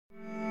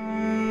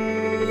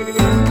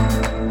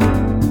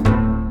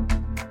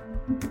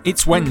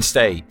It's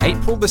Wednesday,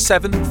 April the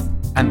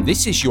 7th, and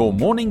this is your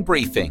morning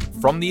briefing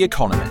from The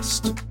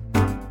Economist.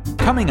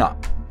 Coming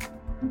up,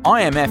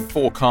 IMF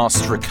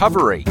forecasts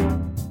recovery,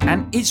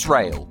 and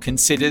Israel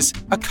considers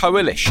a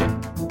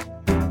coalition.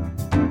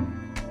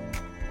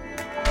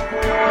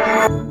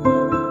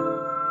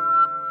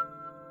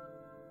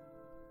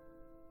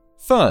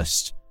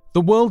 First,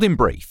 the world in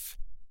brief.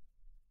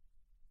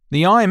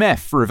 The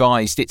IMF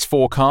revised its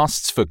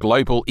forecasts for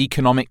global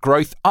economic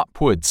growth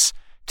upwards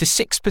to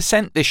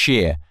 6% this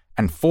year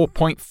and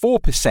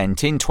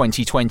 4.4% in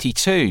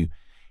 2022,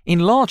 in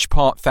large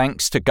part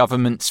thanks to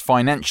government's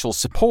financial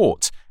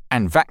support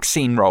and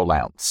vaccine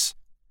rollouts.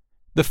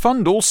 The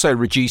fund also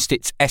reduced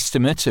its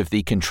estimate of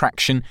the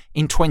contraction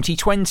in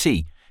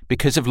 2020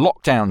 because of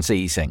lockdowns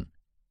easing.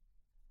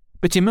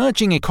 But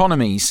emerging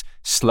economies,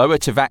 slower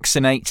to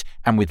vaccinate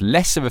and with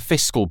less of a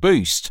fiscal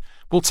boost,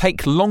 will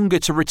take longer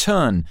to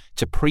return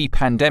to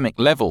pre-pandemic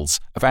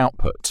levels of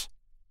output.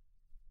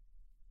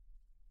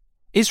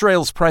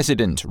 Israel's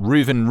President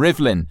Reuven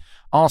Rivlin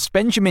asked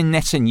Benjamin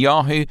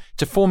Netanyahu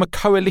to form a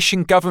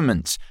coalition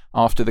government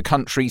after the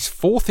country's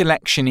fourth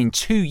election in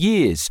 2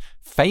 years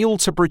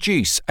failed to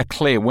produce a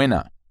clear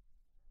winner.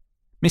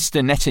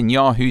 Mr.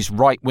 Netanyahu's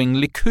right-wing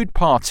Likud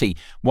party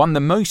won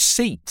the most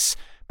seats,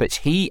 but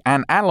he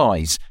and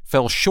allies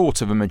fell short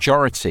of a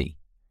majority.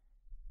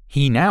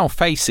 He now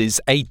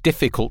faces a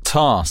difficult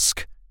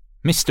task.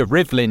 Mr.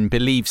 Rivlin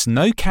believes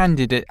no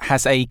candidate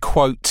has a,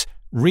 quote,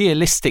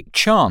 realistic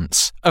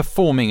chance of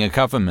forming a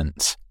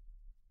government.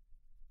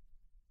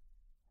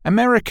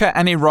 America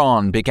and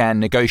Iran began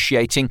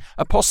negotiating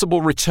a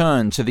possible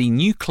return to the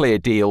nuclear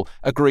deal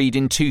agreed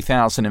in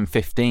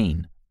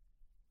 2015.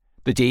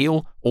 The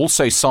deal,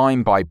 also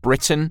signed by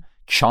Britain,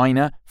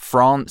 China,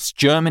 France,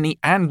 Germany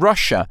and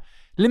Russia,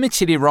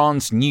 limited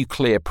Iran's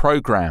nuclear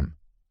program.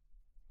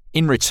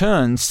 In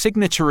return,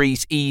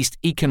 signatories eased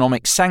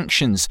economic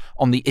sanctions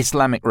on the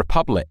Islamic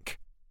Republic.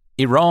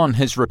 Iran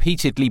has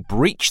repeatedly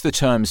breached the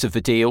terms of the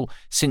deal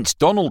since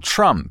Donald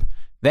Trump,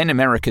 then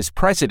America's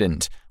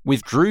president,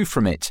 withdrew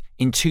from it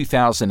in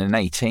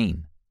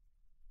 2018.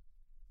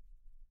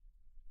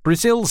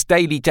 Brazil's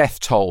daily death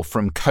toll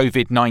from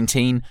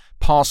COVID-19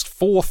 passed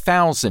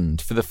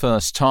 4,000 for the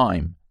first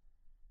time.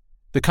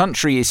 The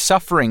country is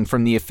suffering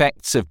from the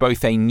effects of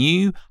both a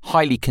new,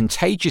 highly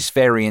contagious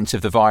variant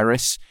of the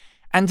virus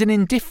and an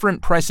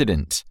indifferent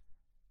president.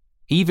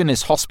 Even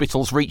as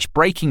hospitals reach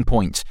breaking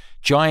point,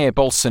 Jair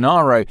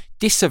Bolsonaro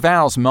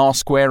disavows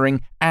mask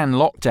wearing and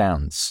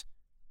lockdowns.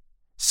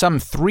 Some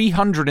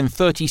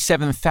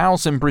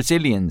 337,000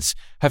 Brazilians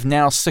have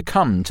now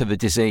succumbed to the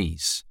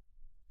disease.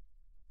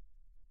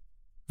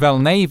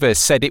 Valneva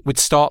said it would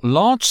start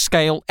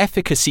large-scale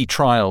efficacy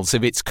trials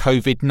of its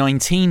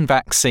COVID-19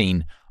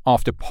 vaccine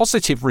after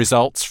positive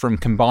results from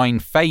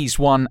combined Phase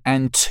 1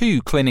 and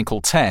 2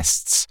 clinical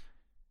tests.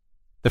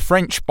 The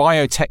French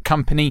biotech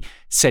company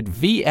said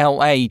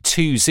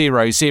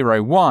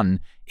VLA2001,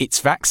 its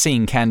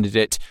vaccine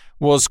candidate,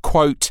 was,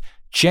 quote,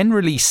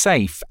 generally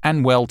safe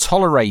and well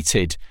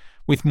tolerated,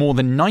 with more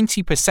than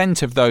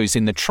 90% of those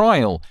in the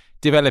trial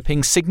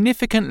developing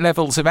significant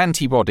levels of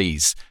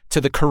antibodies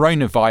to the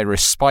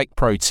coronavirus spike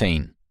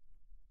protein.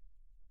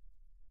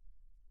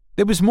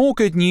 There was more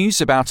good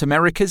news about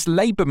America's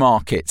labour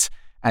market,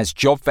 as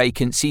job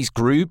vacancies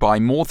grew by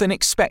more than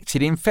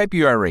expected in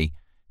February,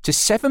 to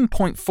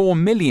 7.4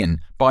 million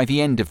by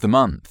the end of the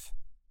month.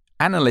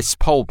 Analysts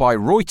polled by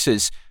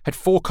Reuters had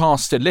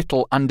forecast a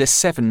little under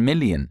 7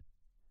 million.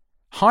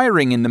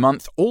 Hiring in the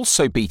month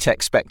also beat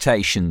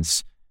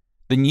expectations.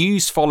 The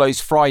news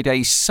follows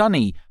Friday's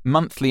sunny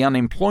monthly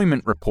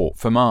unemployment report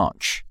for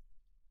March.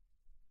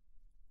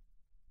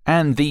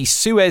 And the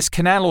Suez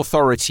Canal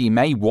Authority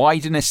may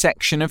widen a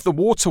section of the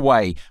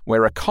waterway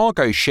where a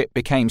cargo ship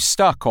became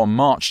stuck on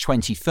March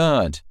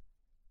 23rd.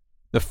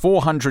 The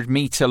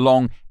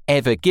 400-metre-long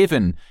Ever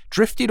Given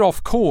drifted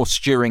off course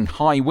during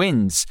high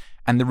winds,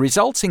 and the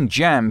resulting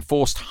jam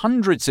forced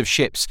hundreds of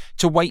ships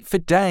to wait for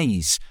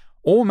days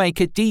or make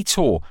a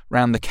detour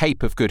round the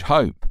Cape of Good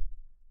Hope.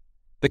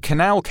 The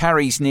canal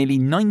carries nearly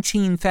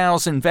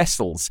 19,000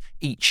 vessels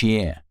each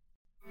year.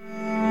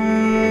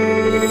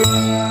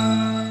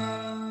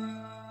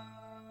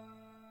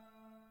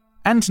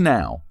 And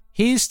now,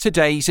 here's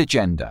today's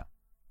agenda.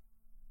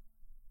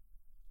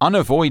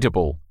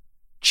 Unavoidable.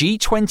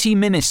 G20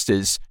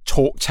 ministers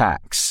talk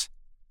tax.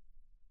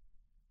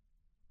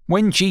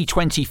 When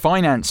G20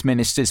 finance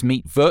ministers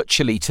meet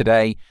virtually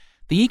today,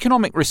 the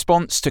economic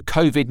response to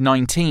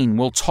COVID-19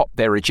 will top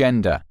their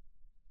agenda.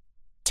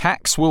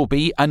 Tax will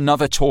be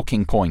another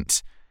talking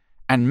point,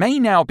 and may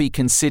now be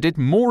considered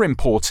more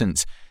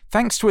important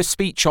thanks to a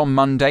speech on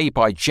Monday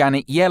by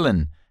Janet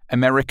Yellen,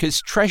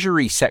 America's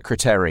Treasury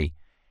Secretary,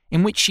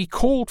 in which she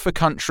called for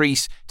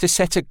countries to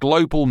set a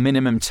global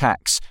minimum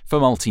tax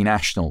for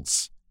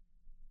multinationals.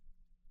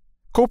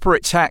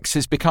 Corporate tax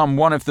has become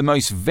one of the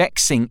most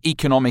vexing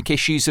economic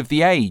issues of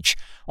the age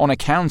on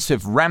account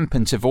of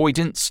rampant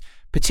avoidance,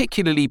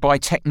 particularly by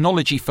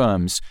technology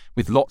firms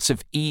with lots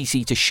of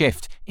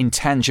easy-to-shift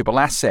intangible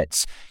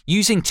assets,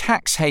 using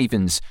tax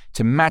havens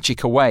to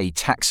magic away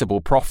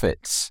taxable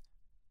profits.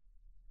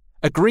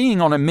 Agreeing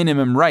on a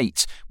minimum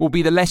rate will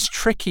be the less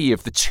tricky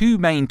of the two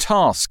main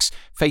tasks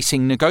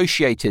facing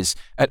negotiators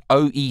at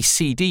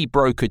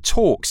OECD-brokered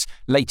talks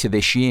later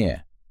this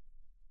year.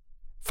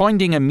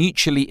 Finding a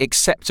mutually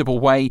acceptable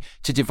way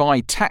to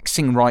divide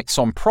taxing rights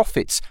on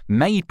profits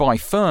made by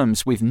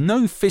firms with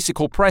no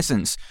physical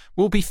presence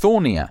will be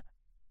thornier.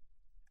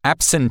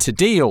 Absent a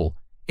deal,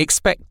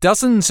 expect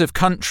dozens of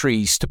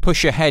countries to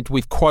push ahead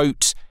with,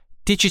 quote,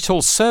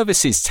 digital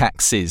services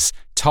taxes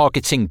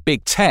targeting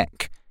big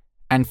tech,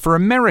 and for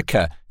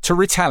America to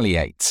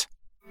retaliate.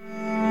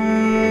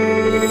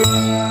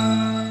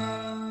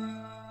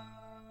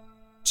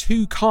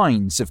 Two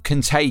kinds of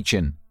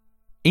contagion.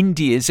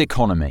 India's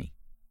economy.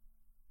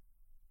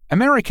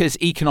 America's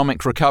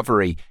economic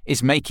recovery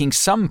is making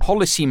some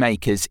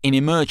policymakers in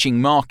emerging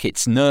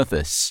markets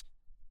nervous.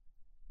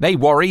 They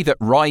worry that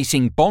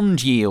rising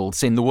bond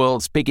yields in the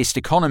world's biggest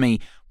economy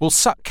will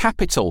suck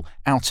capital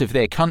out of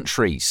their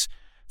countries,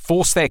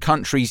 force their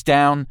countries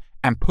down,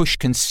 and push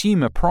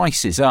consumer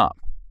prices up.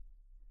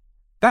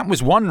 That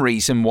was one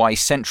reason why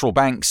central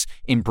banks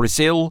in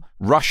Brazil,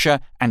 Russia,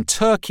 and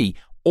Turkey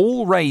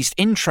all raised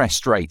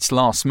interest rates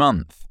last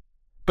month.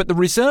 But the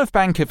Reserve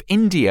Bank of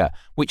India,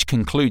 which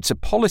concludes a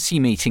policy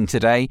meeting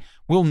today,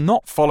 will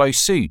not follow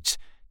suit,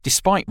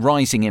 despite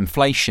rising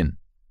inflation.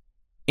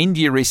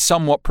 India is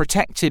somewhat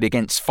protected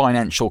against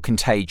financial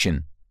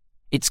contagion.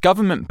 Its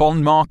government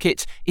bond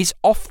market is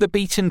off the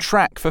beaten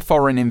track for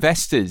foreign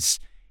investors.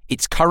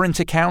 Its current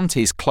account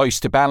is close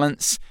to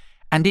balance,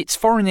 and its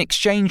foreign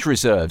exchange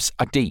reserves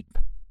are deep.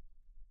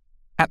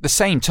 At the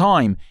same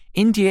time,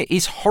 India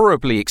is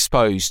horribly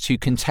exposed to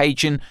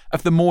contagion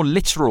of the more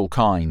literal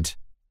kind.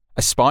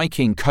 A spike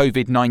in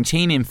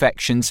COVID-19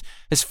 infections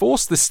has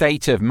forced the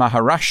state of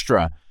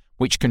Maharashtra,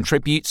 which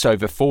contributes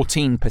over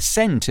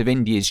 14% of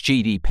India's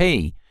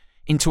GDP,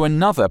 into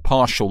another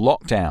partial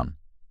lockdown.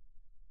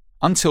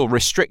 Until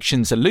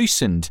restrictions are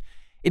loosened,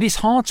 it is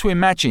hard to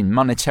imagine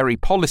monetary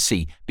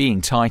policy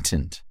being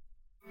tightened.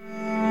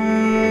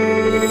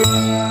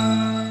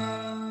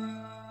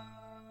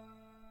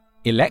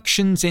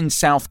 Elections in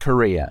South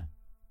Korea.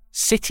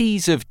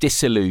 Cities of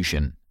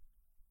disillusion.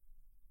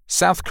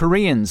 South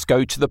Koreans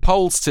go to the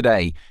polls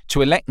today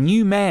to elect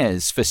new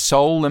mayors for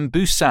Seoul and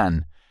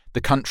Busan,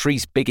 the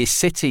country's biggest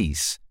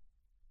cities.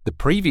 The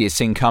previous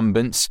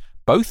incumbents,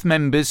 both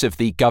members of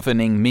the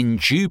governing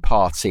Minju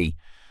party,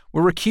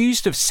 were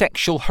accused of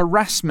sexual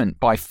harassment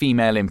by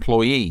female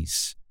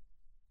employees.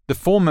 The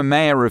former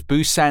mayor of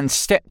Busan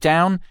stepped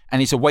down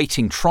and is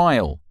awaiting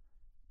trial.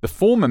 The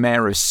former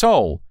mayor of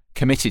Seoul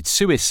committed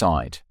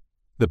suicide.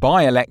 The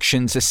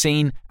by-elections are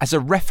seen as a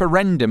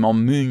referendum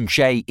on Moon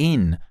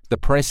Jae-in, the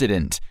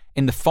president,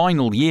 in the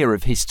final year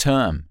of his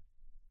term.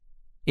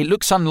 It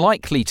looks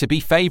unlikely to be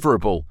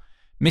favourable.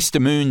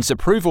 Mr. Moon's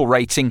approval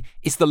rating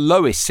is the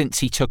lowest since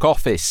he took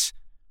office.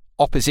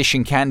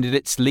 Opposition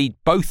candidates lead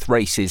both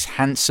races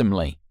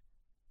handsomely.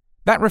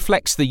 That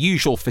reflects the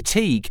usual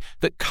fatigue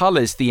that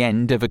colours the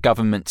end of a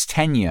government's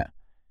tenure.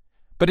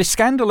 But a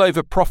scandal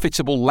over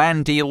profitable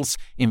land deals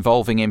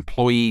involving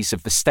employees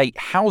of the State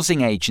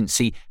Housing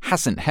Agency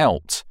hasn't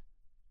helped.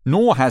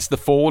 Nor has the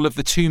fall of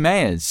the two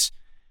mayors.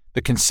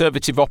 The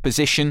Conservative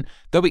opposition,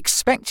 though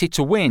expected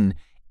to win,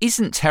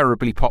 isn't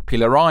terribly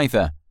popular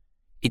either.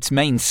 Its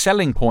main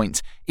selling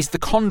point is the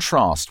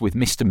contrast with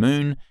Mr.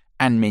 Moon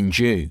and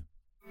Minju.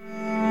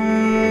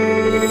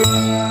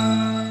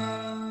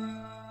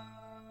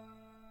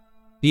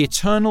 The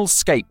eternal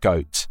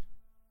scapegoat.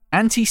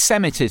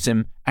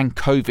 Anti-Semitism and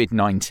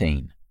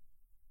COVID-19.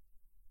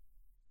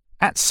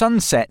 At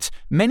sunset,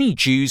 many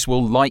Jews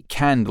will light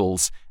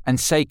candles and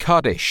say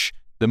Kaddish,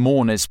 the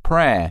mourner's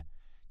prayer,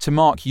 to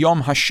mark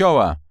Yom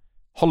HaShoah,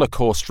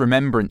 Holocaust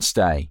Remembrance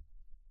Day.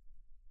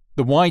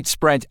 The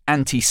widespread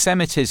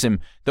anti-Semitism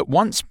that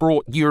once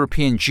brought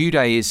European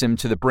Judaism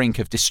to the brink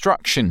of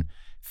destruction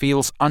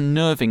feels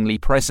unnervingly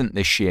present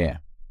this year.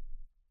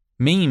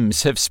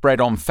 Memes have spread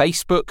on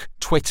Facebook,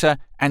 Twitter,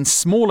 and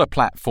smaller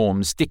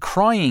platforms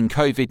decrying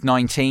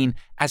COVID-19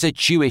 as a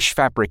Jewish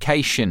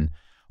fabrication,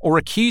 or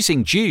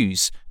accusing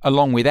Jews,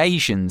 along with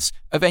Asians,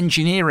 of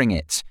engineering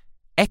it,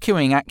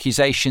 echoing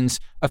accusations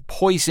of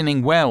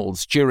poisoning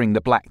wells during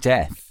the Black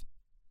Death.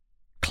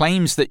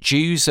 Claims that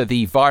Jews are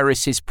the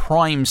virus's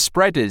prime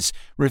spreaders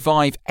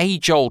revive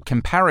age-old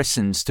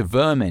comparisons to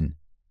vermin.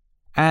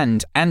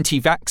 And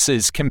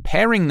anti-vaxxers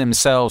comparing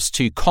themselves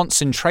to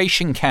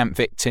concentration camp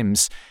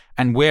victims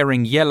and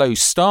wearing yellow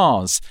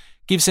stars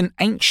gives an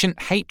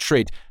ancient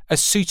hatred a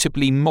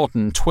suitably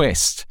modern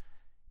twist,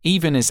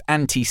 even as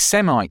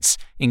anti-Semites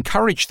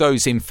encourage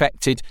those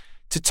infected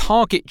to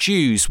target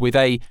Jews with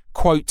a,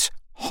 quote,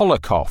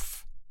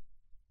 holocaust.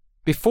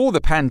 Before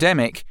the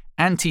pandemic,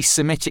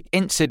 anti-Semitic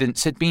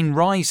incidents had been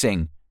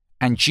rising,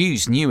 and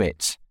Jews knew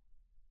it.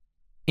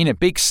 In a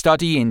big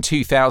study in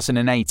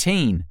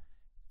 2018,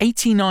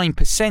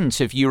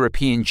 89% of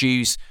European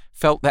Jews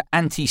felt that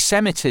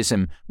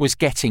anti-Semitism was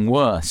getting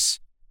worse.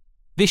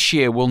 this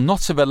year will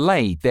not have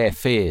allayed their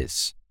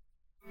fears.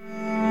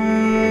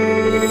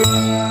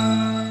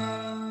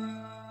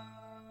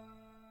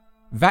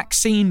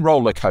 Vaccine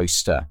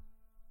rollercoaster.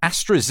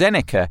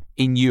 AstraZeneca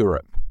in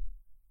Europe.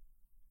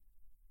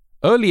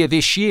 Earlier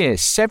this year,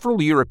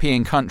 several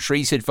European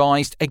countries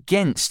advised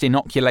against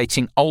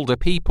inoculating older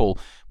people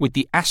with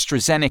the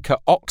AstraZeneca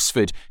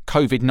Oxford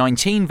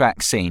COVID-19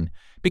 vaccine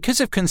because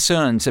of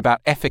concerns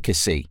about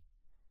efficacy.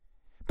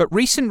 But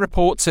recent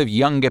reports of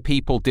younger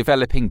people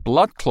developing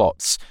blood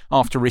clots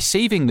after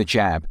receiving the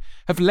jab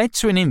have led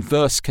to an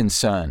inverse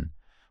concern,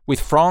 with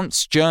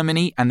France,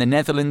 Germany and the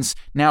Netherlands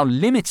now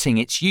limiting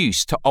its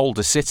use to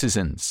older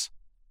citizens.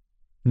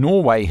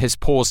 Norway has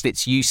paused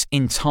its use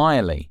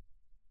entirely.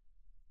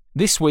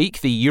 This week,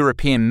 the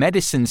European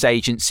Medicines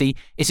Agency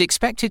is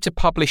expected to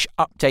publish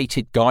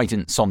updated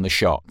guidance on the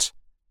shot.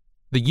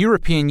 The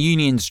European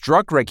Union's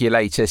drug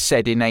regulator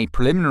said in a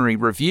preliminary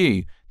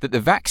review that the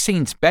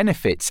vaccine's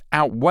benefits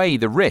outweigh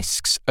the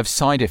risks of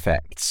side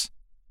effects.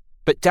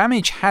 But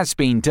damage has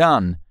been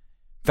done.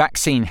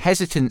 Vaccine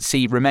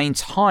hesitancy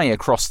remains high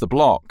across the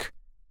bloc.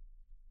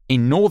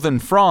 In northern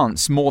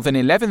France, more than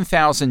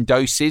 11,000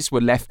 doses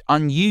were left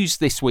unused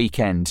this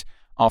weekend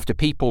after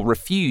people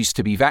refused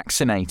to be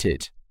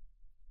vaccinated.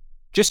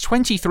 Just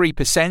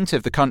 23%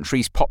 of the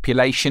country's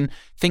population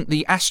think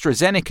the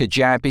AstraZeneca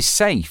jab is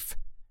safe.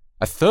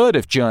 A third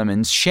of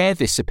Germans share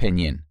this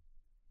opinion.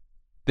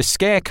 The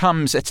scare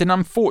comes at an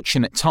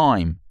unfortunate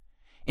time.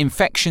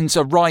 Infections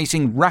are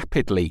rising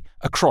rapidly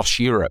across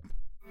Europe.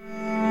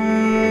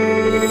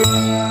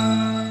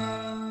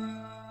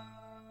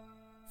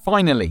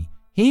 Finally,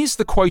 here's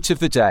the quote of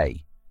the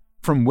day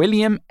from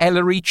William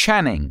Ellery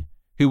Channing,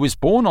 who was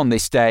born on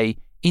this day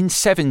in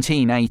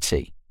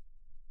 1780.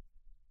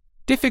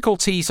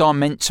 Difficulties are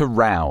meant to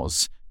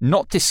rouse,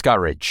 not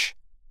discourage.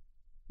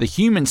 The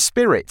human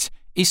spirit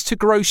is to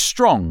grow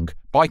strong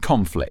by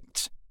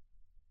conflict.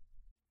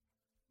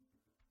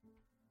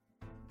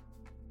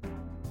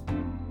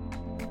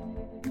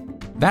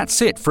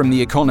 That's it from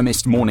the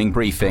Economist Morning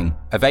Briefing,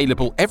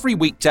 available every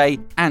weekday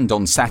and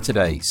on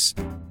Saturdays.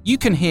 You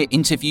can hear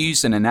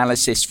interviews and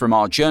analysis from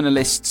our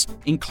journalists,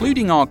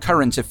 including our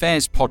current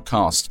affairs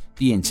podcast,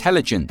 The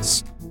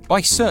Intelligence,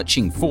 by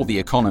searching for The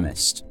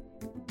Economist.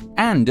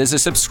 And as a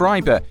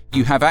subscriber,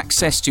 you have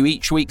access to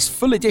each week's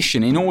full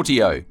edition in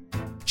audio.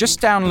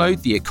 Just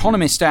download the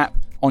Economist app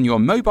on your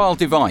mobile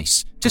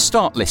device to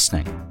start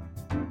listening.